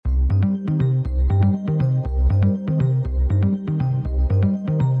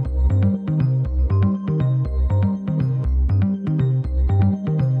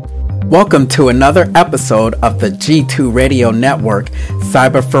Welcome to another episode of the G2 Radio Network,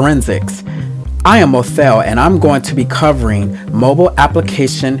 Cyber Forensics. I am Othel, and I'm going to be covering Mobile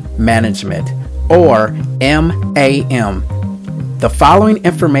Application Management, or MAM. The following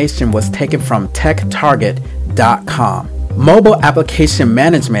information was taken from TechTarget.com. Mobile Application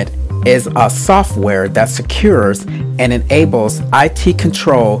Management is a software that secures and enables IT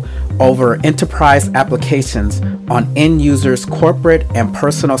control over enterprise applications on end users' corporate and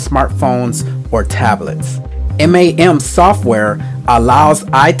personal smartphones or tablets. MAM software allows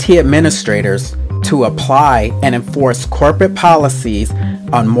IT administrators to apply and enforce corporate policies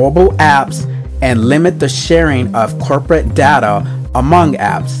on mobile apps and limit the sharing of corporate data among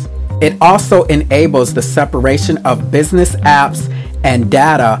apps. It also enables the separation of business apps and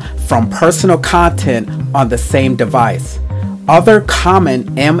data from personal content on the same device. Other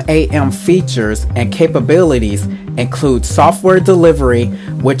common MAM features and capabilities include software delivery,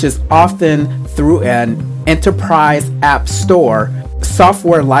 which is often through an enterprise app store,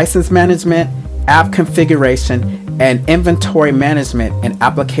 software license management, app configuration, and inventory management and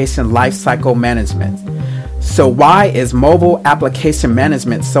application lifecycle management. So why is mobile application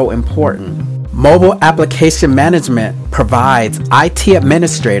management so important? Mobile application management provides IT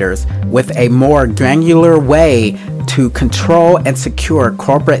administrators with a more granular way to control and secure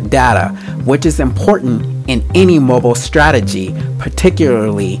corporate data, which is important in any mobile strategy,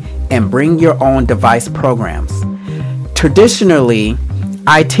 particularly in bring your own device programs. Traditionally,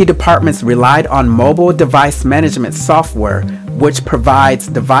 IT departments relied on mobile device management software, which provides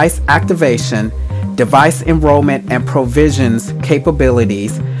device activation, device enrollment and provisions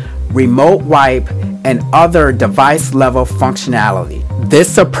capabilities, remote wipe, and other device-level functionality.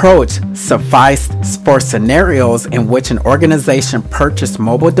 This approach sufficed for scenarios in which an organization purchased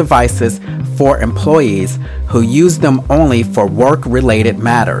mobile devices for employees who used them only for work-related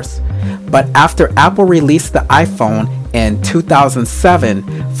matters. But after Apple released the iPhone in 2007,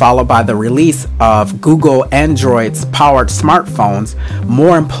 followed by the release of Google Android's powered smartphones,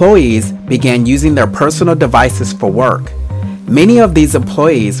 more employees began using their personal devices for work. Many of these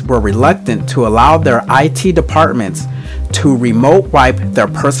employees were reluctant to allow their IT departments to remote wipe their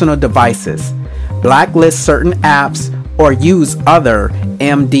personal devices, blacklist certain apps, or use other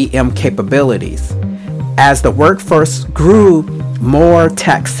MDM capabilities. As the workforce grew more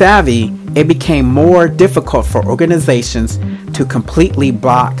tech savvy, it became more difficult for organizations to completely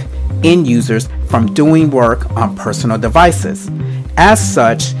block end users from doing work on personal devices. As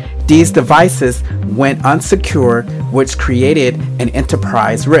such, these devices went unsecured, which created an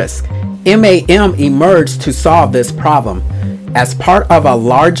enterprise risk. MAM emerged to solve this problem. As part of a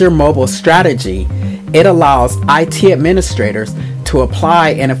larger mobile strategy, it allows IT administrators to apply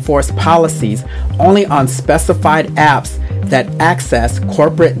and enforce policies only on specified apps that access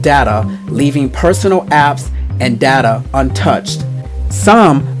corporate data, leaving personal apps and data untouched.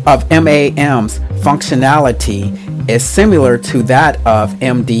 Some of MAM's functionality is similar to that of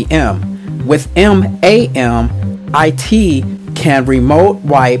MDM. With MAM, IT can remote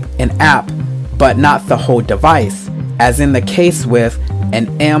wipe an app, but not the whole device, as in the case with an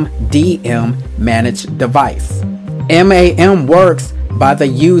MDM managed device. MAM works by the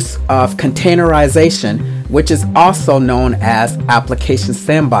use of containerization, which is also known as application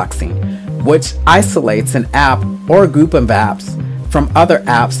sandboxing, which isolates an app or group of apps from other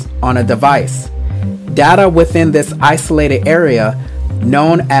apps on a device. Data within this isolated area,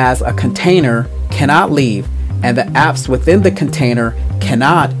 known as a container, cannot leave, and the apps within the container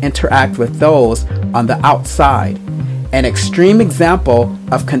cannot interact with those on the outside. An extreme example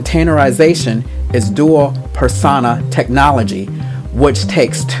of containerization is dual persona technology, which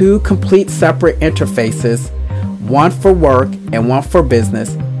takes two complete separate interfaces, one for work and one for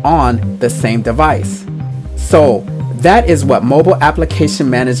business, on the same device. So that is what mobile application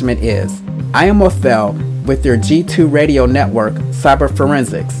management is. I am Othel with your G2 Radio Network, Cyber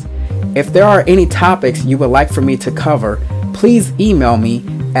Forensics. If there are any topics you would like for me to cover, please email me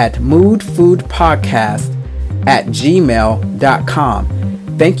at moodfoodpodcast@gmail.com.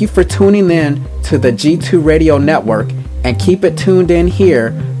 Thank you for tuning in to the G2 Radio Network, and keep it tuned in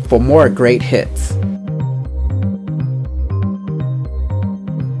here for more great hits.